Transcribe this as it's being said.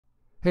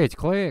Hey, it's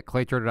Clay at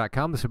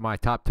claytrader.com. This is my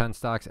top 10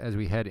 stocks as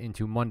we head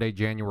into Monday,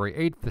 January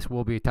 8th. This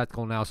will be a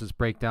technical analysis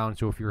breakdown.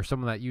 So if you're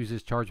someone that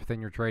uses charts within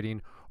your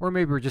trading, or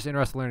maybe you're just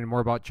interested in learning more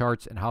about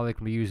charts and how they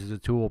can be used as a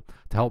tool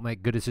to help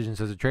make good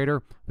decisions as a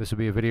trader, this will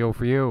be a video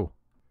for you.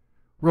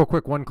 Real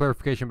quick, one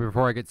clarification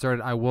before I get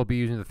started. I will be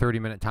using the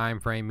 30-minute time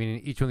frame,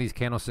 meaning each one of these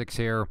candlesticks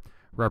here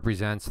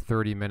represents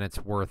 30 minutes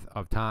worth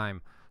of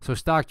time. So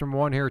stock number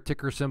one here,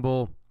 ticker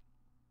symbol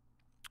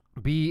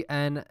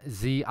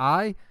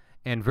BNZI.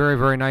 And very,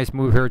 very nice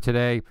move here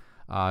today.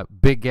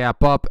 Big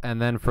gap up,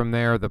 and then from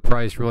there, the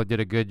price really did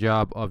a good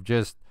job of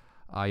just,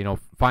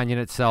 finding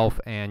itself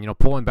and,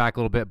 pulling back a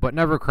little bit, but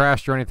never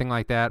crashed or anything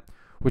like that,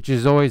 which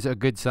is always a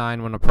good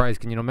sign when the price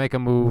can, make a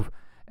move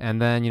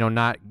and then,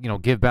 not,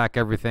 give back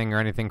everything or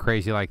anything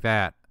crazy like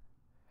that.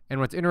 And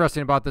what's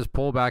interesting about this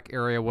pullback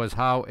area was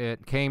how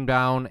it came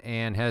down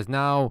and has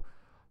now,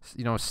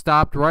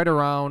 stopped right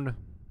around.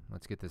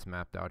 Let's get this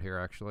mapped out here,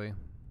 actually.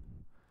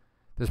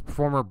 This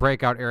former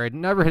breakout area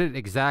never hit it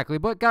exactly,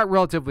 but got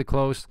relatively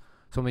close.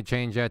 So let me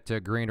change that to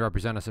green to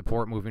represent a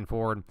support moving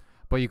forward.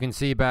 But you can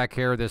see back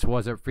here, this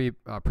was a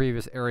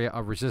previous area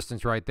of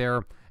resistance right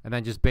there. And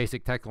then just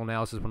basic technical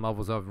analysis, when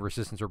levels of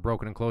resistance are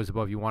broken and closed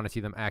above, you want to see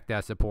them act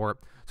as support.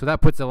 So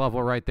that puts the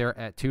level right there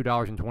at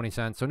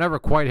 $2.20. So never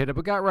quite hit it,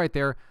 but got right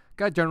there.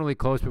 Got generally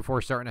close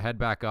before starting to head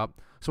back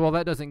up. So while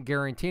that doesn't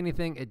guarantee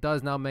anything, it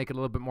does now make it a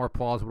little bit more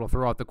plausible to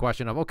throw out the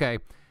question of, okay,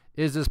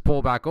 is this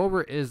pullback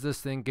over? Is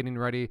this thing getting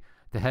ready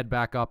to head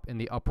back up in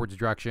the upwards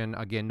direction?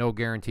 Again, no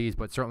guarantees,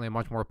 but certainly a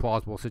much more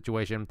plausible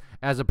situation,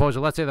 as opposed to,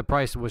 let's say the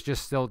price was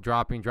just still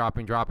dropping.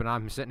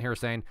 I'm sitting here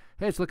saying,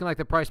 hey, it's looking like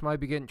the price might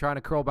be trying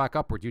to curl back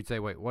upwards. You'd say,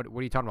 wait, what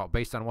are you talking about?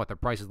 Based on what? The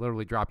price is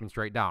literally dropping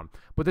straight down.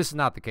 But this is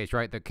not the case,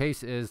 right? The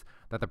case is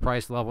that the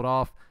price leveled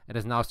off and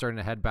is now starting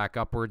to head back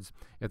upwards.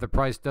 If the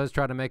price does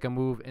try to make a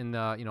move in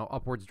the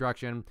upwards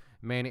direction,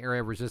 main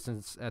area of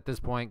resistance at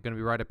this point going to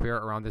be right up here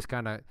around this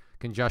kind of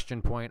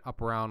congestion point up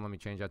around, let me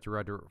change that to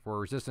red for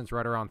resistance,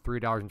 right around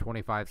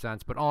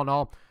 $3.25. But all in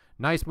all,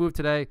 nice move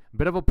today.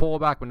 Bit of a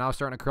pullback, but now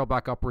starting to curl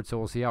back upwards, so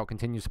we'll see how it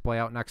continues to play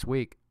out next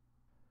week.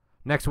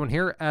 Next one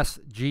here,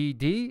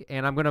 SGD,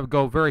 and I'm going to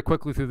go very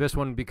quickly through this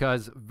one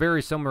because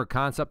very similar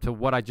concept to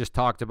what I just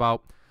talked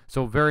about.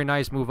 So very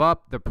nice move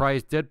up. The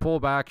price did pull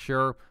back,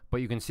 sure,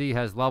 but you can see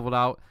has leveled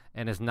out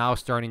and is now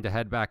starting to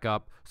head back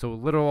up. So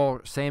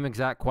literal same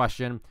exact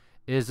question.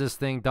 Is this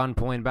thing done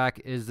pulling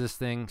back? Is this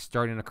thing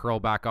starting to curl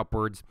back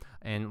upwards?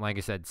 And like I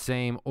said,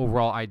 same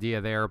overall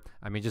idea there.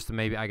 I mean, just to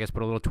maybe, I guess,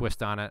 put a little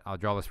twist on it. I'll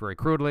draw this very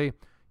crudely.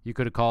 You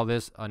could call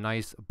this a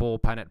nice bull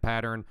pennant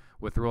pattern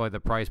with really the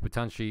price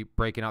potentially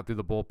breaking out through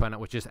the bull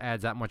pennant, which just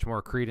adds that much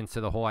more credence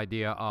to the whole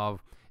idea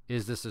of,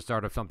 is this the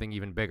start of something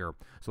even bigger?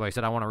 So like I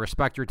said, I want to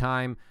respect your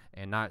time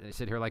and not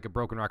sit here like a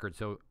broken record.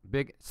 So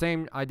big,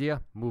 same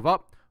idea, move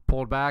up,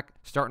 pulled back,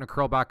 starting to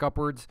curl back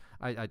upwards.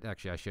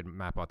 Actually, I should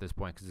map out this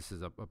point because this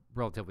is a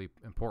relatively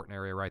important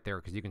area right there,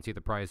 because you can see the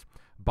price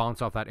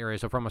bounce off that area.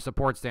 So from a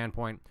support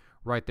standpoint,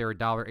 right there,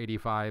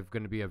 $1.85,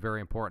 going to be a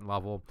very important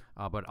level.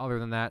 But other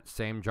than that,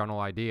 same general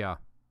idea.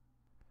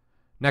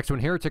 Next one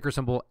here, ticker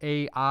symbol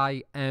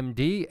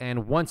AIMD.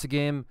 And once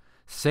again,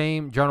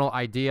 same general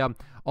idea,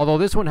 although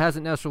this one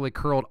hasn't necessarily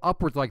curled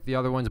upwards like the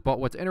other ones. But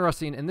what's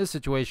interesting in this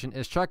situation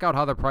is check out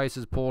how the price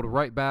is pulled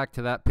right back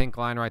to that pink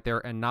line right there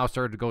and now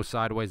started to go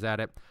sideways at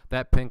it.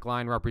 That pink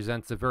line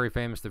represents the very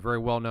famous, the very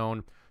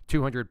well-known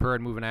 200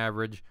 period moving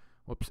average.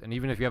 Whoops. And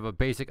even if you have a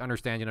basic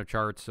understanding of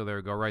charts, so there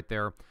we go right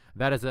there,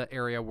 that is an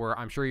area where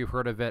I'm sure you've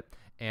heard of it.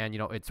 And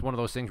it's one of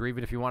those things where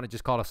even if you want to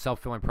just call it a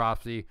self-fulfilling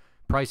prophecy,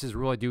 prices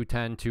really do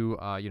tend to,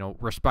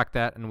 respect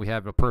that. And we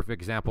have a perfect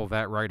example of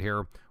that right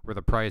here, where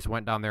the price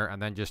went down there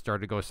and then just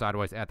started to go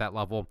sideways at that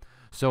level.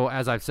 So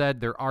as I've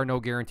said, there are no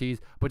guarantees,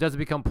 but does it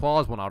become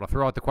plausible now to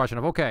throw out the question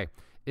of, okay,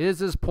 is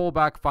this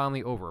pullback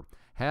finally over?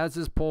 Has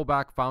this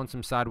pullback found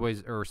some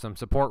sideways or some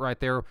support right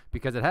there?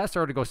 Because it has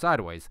started to go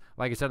sideways.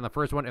 Like I said in the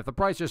first one, if the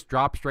price just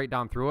dropped straight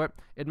down through it,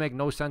 it'd make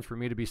no sense for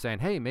me to be saying,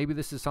 hey, maybe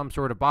this is some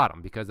sort of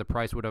bottom, because the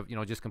price would have,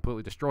 just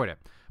completely destroyed it.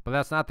 But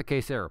that's not the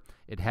case here.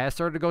 It has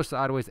started to go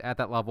sideways at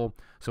that level.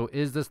 So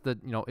is this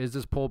is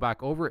this pullback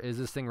over? Is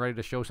this thing ready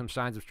to show some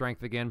signs of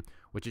strength again,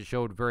 which it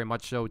showed very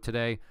much so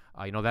today?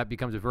 That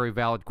becomes a very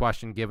valid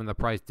question given the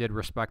price did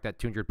respect that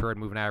 200 period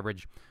moving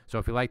average. So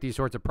if you like these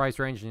sorts of price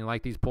range and you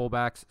like these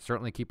pullbacks,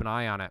 certainly keep an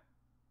eye on it.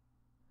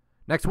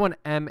 Next one,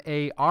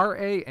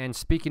 MARA, and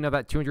speaking of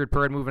that 200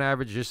 period moving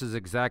average, this is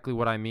exactly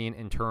what I mean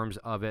in terms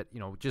of it,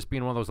 just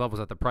being one of those levels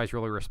that the price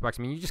really respects.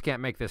 I mean, you just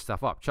can't make this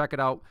stuff up. Check it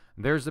out.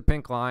 There's the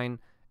pink line,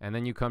 and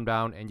then you come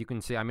down and you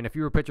can see, I mean, if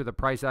you were to picture the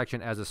price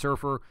action as a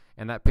surfer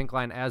and that pink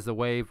line as the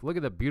wave, look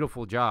at the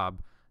beautiful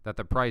job that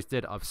the price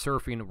did of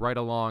surfing right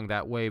along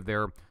that wave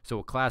there. So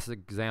a classic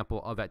example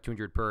of that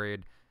 200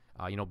 period,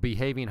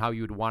 behaving how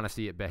you would want to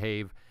see it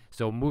behave.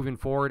 So moving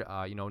forward,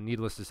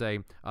 needless to say,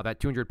 that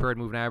 200 period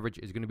moving average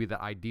is going to be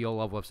the ideal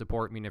level of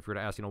support. I mean, if you're to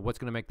ask, what's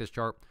going to make this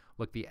chart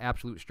look the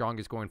absolute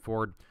strongest going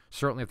forward,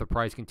 certainly if the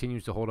price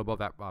continues to hold above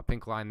that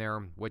pink line there,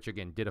 which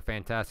again did a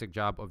fantastic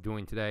job of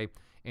doing today.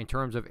 In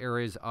terms of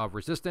areas of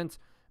resistance,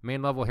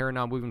 Main level here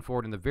now moving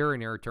forward in the very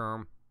near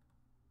term.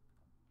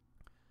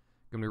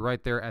 Going to be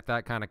right there at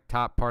that kind of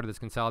top part of this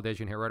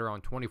consolidation here, right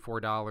around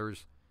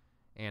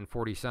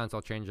 $24.40.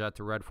 I'll change that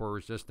to red for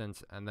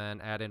resistance and then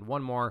add in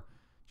one more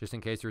just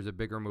in case there's a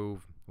bigger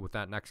move, with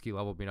that next key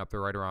level being up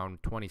there right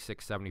around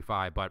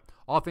 26.75. But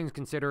all things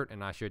considered,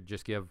 and I should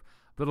just give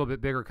a little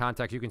bit bigger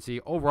context, you can see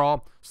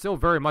overall still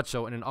very much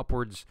so in an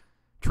upwards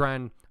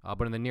trend,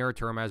 but in the near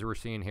term, as we're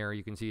seeing here,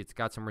 you can see it's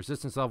got some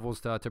resistance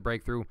levels to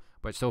break through,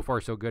 but so far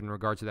so good in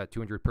regards to that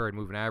 200 period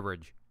moving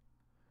average.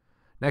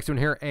 Next one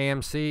here,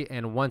 AMC,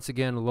 and once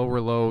again lower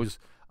lows.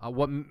 I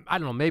don't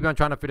know, maybe I'm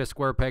trying to fit a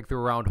square peg through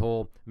a round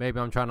hole. Maybe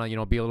I'm trying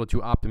to, be a little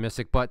too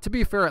optimistic. But to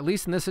be fair, at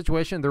least in this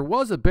situation, there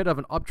was a bit of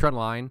an uptrend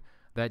line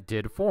that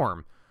did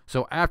form.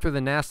 So after the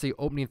nasty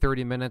opening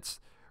 30 minutes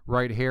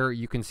right here,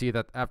 you can see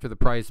that after the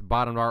price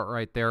bottomed out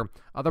right there,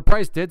 the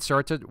price did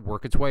start to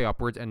work its way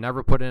upwards and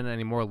never put in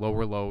any more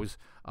lower lows,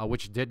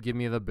 which did give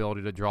me the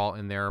ability to draw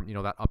in there,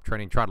 that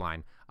uptrending trend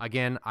line.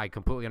 Again, I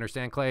completely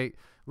understand, Clay.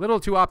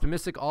 Little too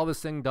optimistic. All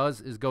this thing does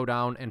is go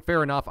down, and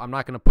fair enough. I'm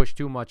not going to push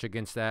too much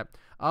against that.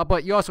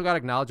 But you also got to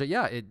acknowledge that,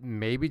 yeah, it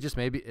maybe, just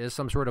maybe, is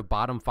some sort of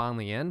bottom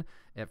finally in.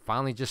 It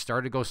finally just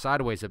started to go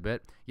sideways a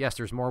bit. Yes,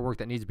 there's more work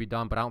that needs to be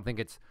done, but I don't think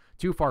it's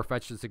too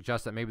far-fetched to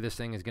suggest that maybe this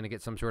thing is going to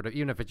get some sort of,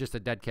 even if it's just a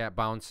dead cat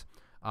bounce,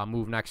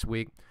 move next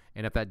week.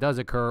 And if that does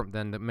occur,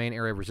 then the main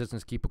area of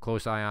resistance, keep a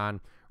close eye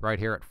on right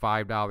here at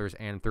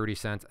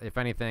 $5.30. If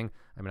anything,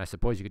 I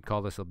suppose you could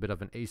call this a bit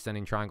of an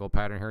ascending triangle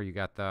pattern here. You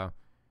got the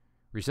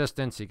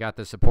resistance, you got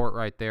the support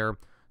right there.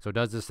 So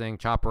does this thing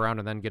chop around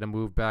and then get a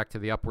move back to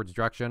the upwards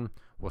direction?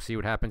 We'll see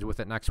what happens with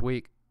it next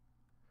week.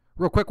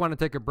 Real quick, want to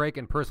take a break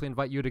and personally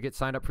invite you to get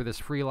signed up for this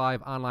free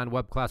live online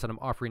web class that I'm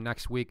offering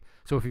next week.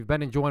 So if you've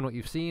been enjoying what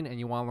you've seen and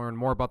you want to learn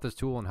more about this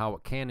tool and how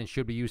it can and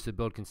should be used to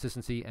build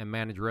consistency and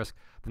manage risk,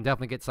 then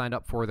definitely get signed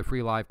up for the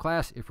free live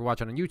class. If you're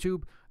watching on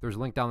YouTube, there's a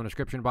link down in the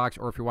description box,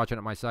 or if you're watching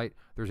at my site,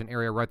 there's an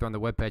area right there on the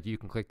webpage you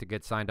can click to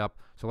get signed up.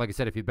 So like I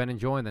said, if you've been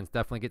enjoying, then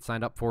definitely get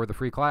signed up for the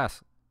free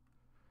class.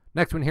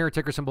 Next one here,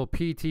 ticker symbol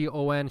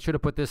PTON. Should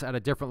have put this at a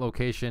different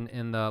location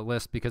in the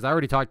list because I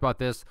already talked about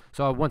this.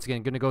 So once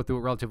again, going to go through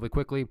it relatively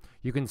quickly.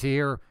 You can see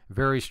here,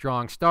 very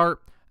strong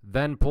start,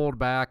 then pulled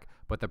back,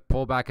 but the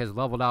pullback has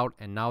leveled out,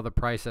 and now the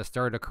price has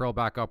started to curl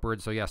back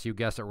upwards. So yes, you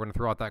guessed it, we're going to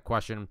throw out that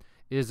question.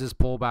 Is this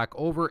pullback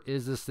over?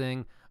 Is this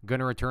thing going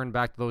to return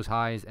back to those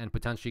highs and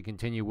potentially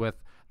continue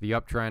with the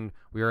uptrend?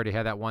 We already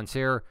had that once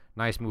here.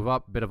 Nice move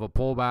up, bit of a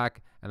pullback,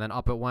 and then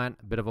up it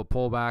went, bit of a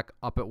pullback,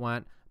 up it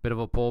went, bit of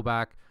a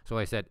pullback. So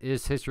like I said,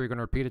 is history going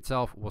to repeat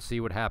itself? We'll see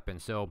what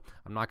happens. So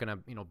I'm not going to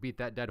beat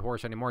that dead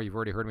horse anymore. You've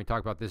already heard me talk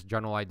about this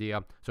general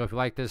idea. So if you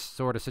like this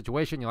sort of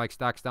situation, you like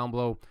stocks down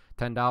below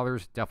 $10,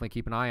 definitely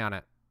keep an eye on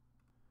it.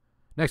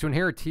 Next one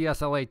here,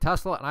 TSLA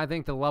Tesla, and I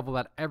think the level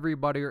that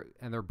everybody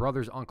and their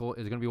brother's uncle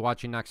is going to be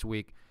watching next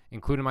week,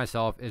 including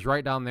myself, is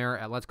right down there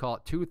at, let's call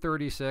it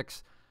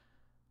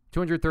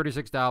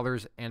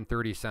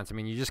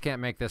 $236.30. You just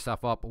can't make this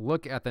stuff up.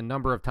 Look at the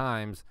number of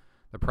times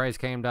the price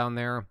came down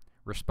there,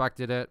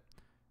 respected it,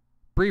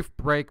 brief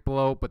break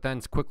below, but then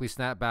quickly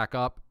snapped back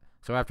up.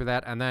 So after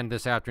that, and then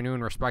this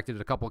afternoon, respected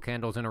it a couple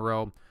candles in a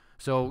row.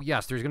 So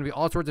yes, there's going to be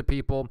all sorts of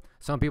people.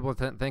 Some people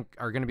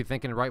are going to be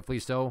thinking, rightfully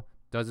so,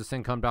 does this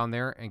thing come down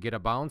there and get a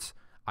bounce?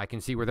 I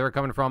can see where they're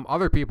coming from.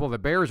 Other people, the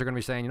bears, are going to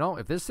be saying,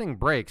 if this thing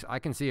breaks, I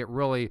can see it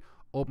really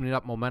opening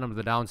up momentum to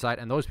the downside.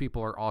 And those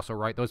people are also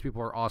right. Those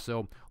people are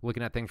also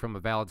looking at things from a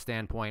valid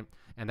standpoint.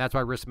 And that's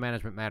why risk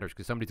management matters,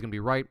 because somebody's going to be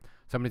right,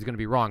 somebody's going to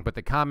be wrong. But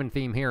the common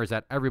theme here is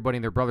that everybody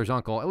and their brother's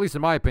uncle, at least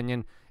in my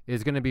opinion,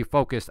 is going to be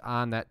focused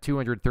on that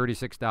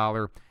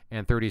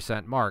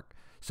 $236.30 mark.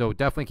 So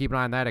definitely keep an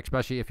eye on that,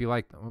 especially if you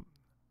like.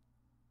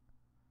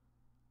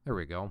 There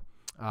we go.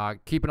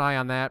 Keep an eye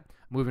on that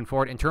moving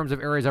forward. In terms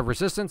of areas of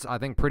resistance, I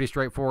think pretty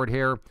straightforward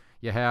here.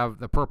 You have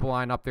the purple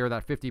line up there,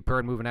 that 50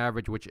 period moving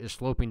average, which is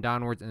sloping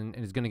downwards and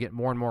is going to get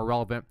more and more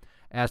relevant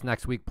as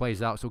next week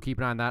plays out. So keep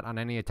an eye on that on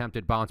any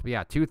attempted bounce. But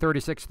yeah,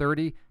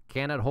 236.30,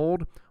 can it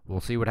hold?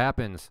 We'll see what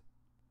happens.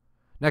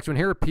 Next one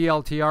here,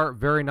 PLTR,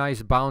 very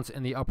nice bounce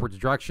in the upwards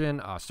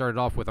direction. Started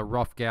off with a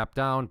rough gap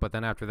down, but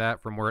then after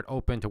that, from where it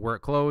opened to where it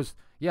closed,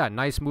 yeah,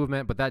 nice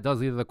movement. But that does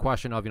lead to the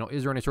question of,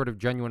 is there any sort of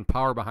genuine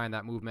power behind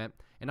that movement?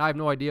 And I have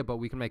no idea, but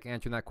we can make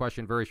answering that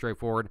question very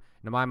straightforward.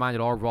 And in my mind, it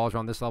all revolves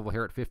around this level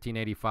here at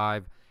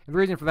 1585. And the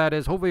reason for that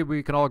is, hopefully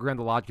we can all agree on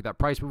the logic that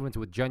price movements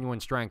with genuine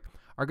strength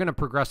are going to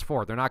progress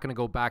forward. They're not going to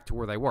go back to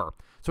where they were.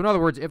 So in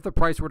other words, if the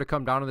price were to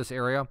come down to this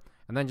area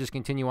and then just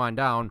continue on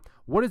down,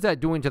 what is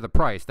that doing to the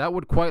price? That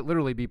would quite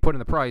literally be putting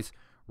the price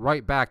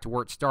right back to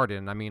where it started.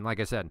 And like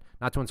I said,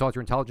 not to insult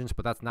your intelligence,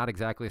 but that's not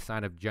exactly a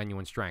sign of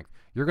genuine strength.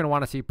 You're going to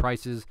want to see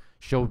prices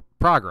show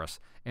progress.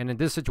 And in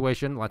this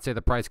situation, let's say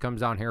the price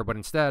comes down here, but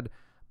instead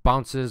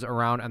bounces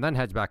around and then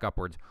heads back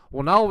upwards.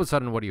 Well, now all of a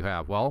sudden, what do you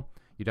have? Well,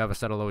 you'd have a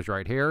set of lows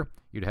right here.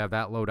 You'd have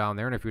that low down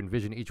there. And if you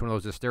envision each one of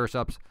those as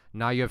stair-steps,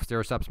 now you have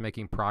stair-steps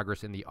making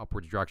progress in the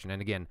upwards direction.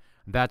 And again,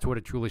 that's what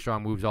a truly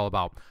strong move is all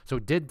about. So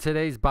did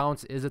today's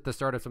bounce, is it the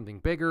start of something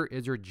bigger?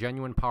 Is there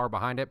genuine power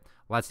behind it?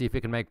 Let's see if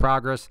it can make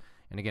progress.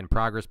 And again,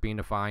 progress being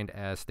defined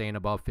as staying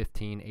above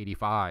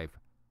 1585.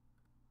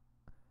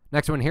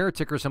 Next one here,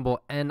 ticker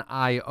symbol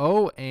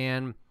NIO,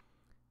 and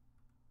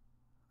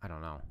I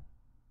don't know.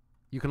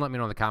 You can let me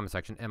know in the comment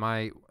section. Am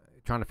I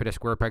trying to fit a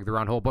square peg through a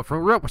round hole? But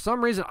for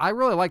some reason, I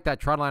really like that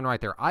trend line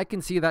right there. I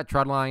can see that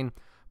trend line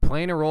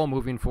playing a role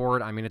moving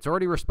forward. I mean, it's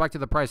already respected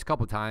the price a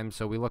couple times,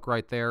 so we look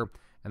right there,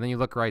 and then you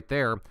look right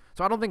there.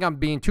 So I don't think I'm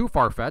being too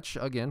far-fetched.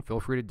 Again, feel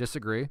free to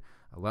disagree.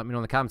 Let me know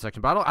in the comment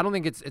section. But I don't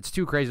think it's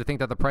too crazy to think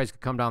that the price could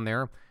come down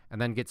there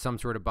and then get some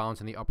sort of bounce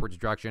in the upwards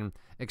direction,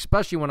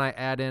 especially when I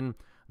add in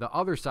the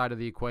other side of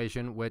the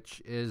equation,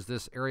 which is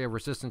this area of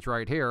resistance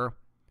right here,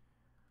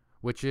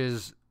 which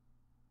is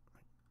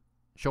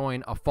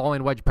showing a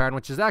falling wedge pattern,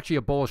 which is actually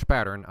a bullish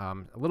pattern.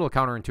 A little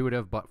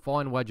counterintuitive, but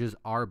falling wedges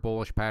are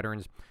bullish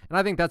patterns, and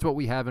I think that's what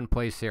we have in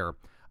place here.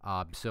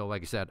 So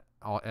like I said,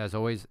 as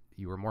always,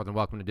 you are more than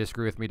welcome to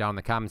disagree with me down in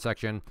the comment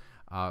section.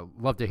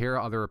 Love to hear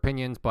other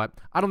opinions, but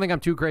I don't think I'm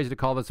too crazy to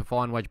call this a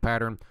falling wedge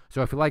pattern.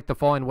 So if you like the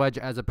falling wedge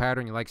as a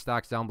pattern, you like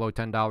stocks down below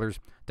 $10,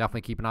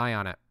 definitely keep an eye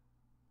on it.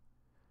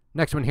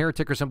 Next one here,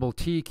 ticker symbol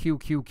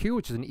TQQQ,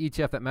 which is an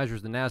ETF that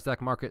measures the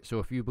NASDAQ market. So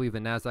if you believe the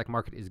NASDAQ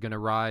market is going to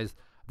rise,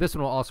 this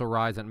one will also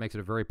rise, and it makes it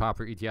a very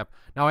popular ETF.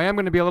 Now, I am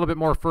going to be a little bit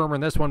more firmer in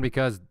this one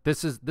because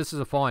this is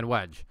a falling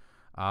wedge.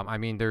 I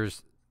mean,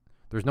 there's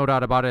no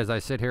doubt about it as I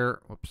sit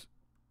here. Whoops.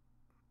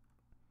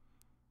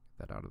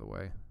 Get that out of the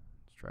way.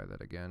 Let's try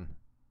that again.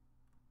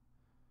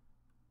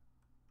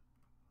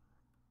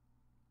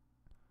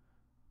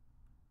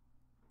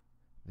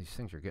 These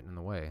things are getting in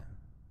the way.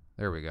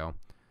 There we go.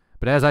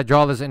 But as I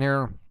draw this in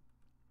here,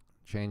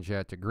 change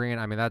that to green.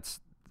 I mean,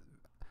 that's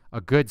a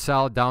good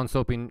solid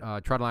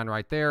downsloping trend line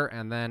right there.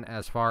 And then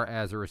as far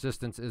as the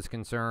resistance is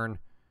concerned,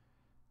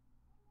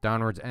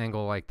 downwards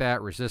angle like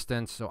that,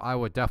 resistance. So I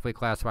would definitely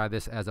classify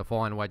this as a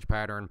falling wedge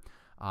pattern.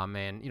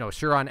 And, you know,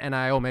 sure, on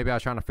NIO, maybe I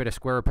was trying to fit a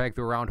square peg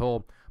through a round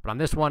hole. But on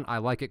this one, I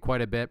like it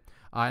quite a bit.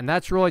 And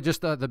that's really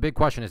just the big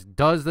question is,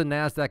 does the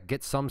NASDAQ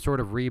get some sort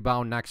of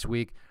rebound next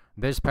week?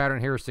 This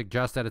pattern here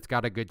suggests that it's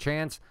got a good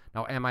chance.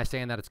 Now, am I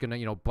saying that it's going to,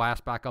 you know,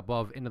 blast back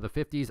above into the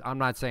 50s? I'm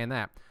not saying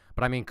that.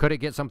 But, I mean, could it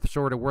get some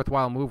sort of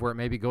worthwhile move where it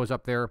maybe goes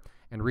up there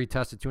and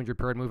retests the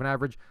 200-period moving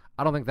average?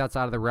 I don't think that's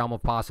out of the realm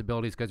of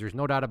possibilities because there's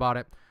no doubt about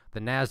it. The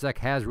NASDAQ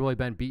has really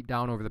been beat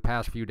down over the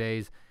past few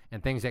days,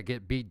 and things that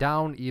get beat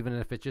down, even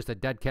if it's just a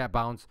dead cat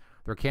bounce,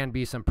 there can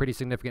be some pretty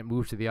significant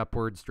moves to the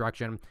upwards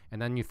direction.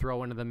 And then you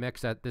throw into the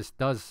mix that this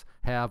does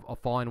have a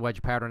falling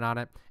wedge pattern on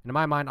it. And in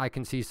my mind, I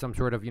can see some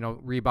sort of, you know,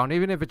 rebound,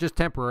 even if it's just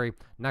temporary,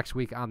 next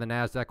week on the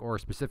NASDAQ or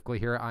specifically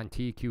here on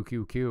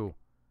TQQQ.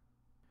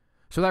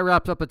 So that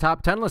wraps up the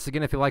top 10 list.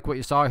 Again, if you like what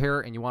you saw here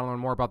and you want to learn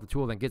more about the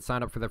tool, then get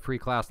signed up for the free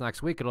class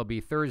next week. It'll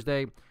be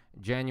Thursday,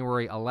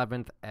 January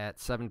 11th at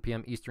 7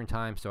 p.m. Eastern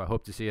time. So I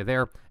hope to see you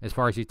there. As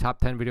far as these top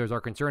 10 videos are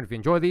concerned, if you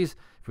enjoy these,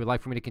 if you'd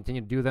like for me to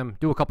continue to do them,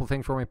 do a couple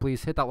things for me,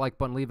 please. Hit that like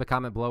button, leave a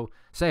comment below,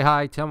 say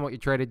hi, tell me what you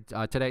traded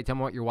today, tell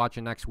me what you're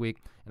watching next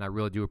week, and I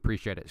really do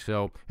appreciate it.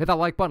 So hit that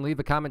like button, leave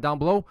a comment down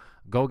below,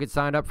 go get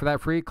signed up for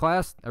that free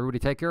class. Everybody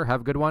take care,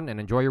 have a good one,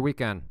 and enjoy your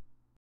weekend.